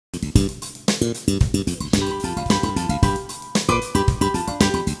I'm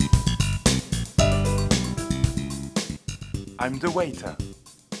the waiter.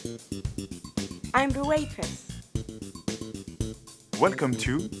 I'm the waitress. Welcome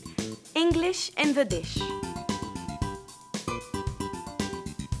to English in the dish.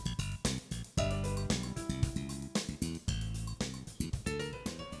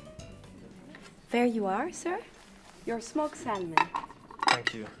 There you are, sir. Your smoked salmon.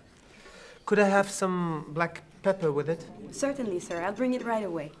 Thank you. Could I have some black pepper with it? Certainly, sir. I'll bring it right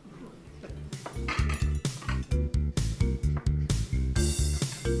away.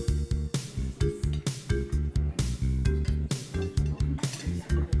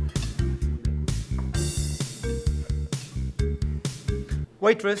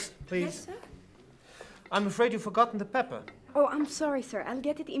 Waitress, please. Yes, sir? I'm afraid you've forgotten the pepper. Oh, I'm sorry, sir. I'll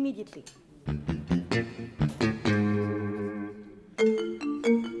get it immediately.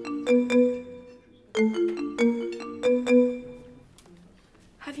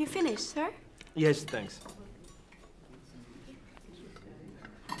 Have you finished, sir? Yes, thanks.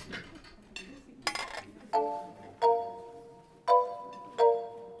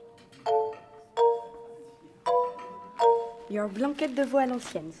 Your blanquette de veau à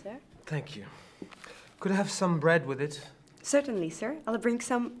l'ancienne, sir. Thank you. Could I have some bread with it? Certainly, sir. I'll bring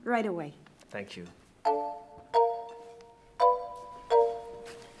some right away. Thank you.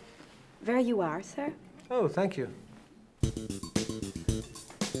 There you are, sir. Oh, thank you.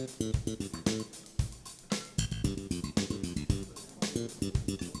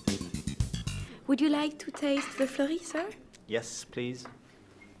 Would you like to taste the fleury, sir? Yes, please.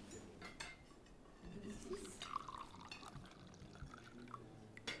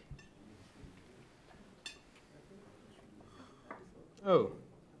 Oh,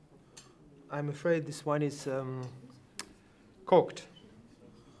 I'm afraid this wine is corked.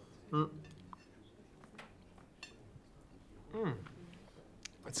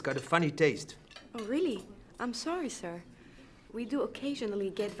 It's got a funny taste. Oh, really? I'm sorry, sir. We do occasionally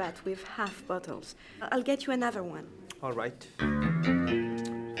get that with half bottles. I'll get you another one. All right.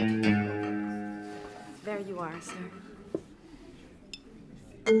 There you are, sir.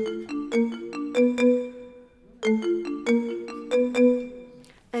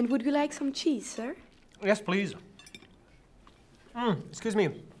 And would you like some cheese, sir? Yes, please. Excuse me.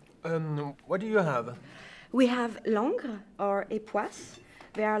 What do you have? We have Langres or Époisse.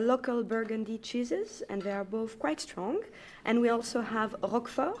 They are local Burgundy cheeses, and they are both quite strong. And we also have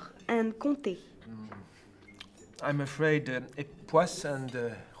Roquefort and Comté. I'm afraid Époisse and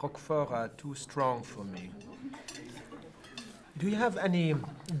Roquefort are too strong for me. Do you have any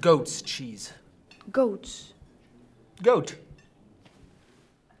goat's cheese? Goats. Goat.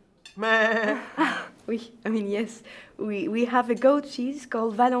 Meh. Oui, I mean, yes. We have a goat cheese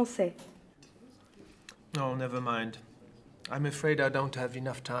called Valençay. Oh, never mind. I'm afraid I don't have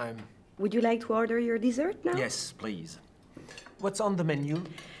enough time. Would you like to order your dessert now? Yes, please. What's on the menu?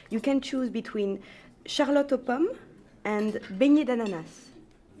 You can choose between charlotte aux pommes and beignet d'ananas.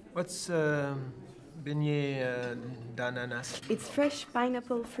 What's beignet d'ananas? It's fresh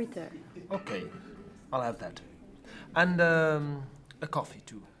pineapple fritter. Okay, I'll have that. And a coffee,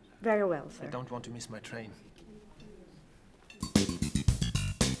 too. Very well, sir. I don't want to miss my train.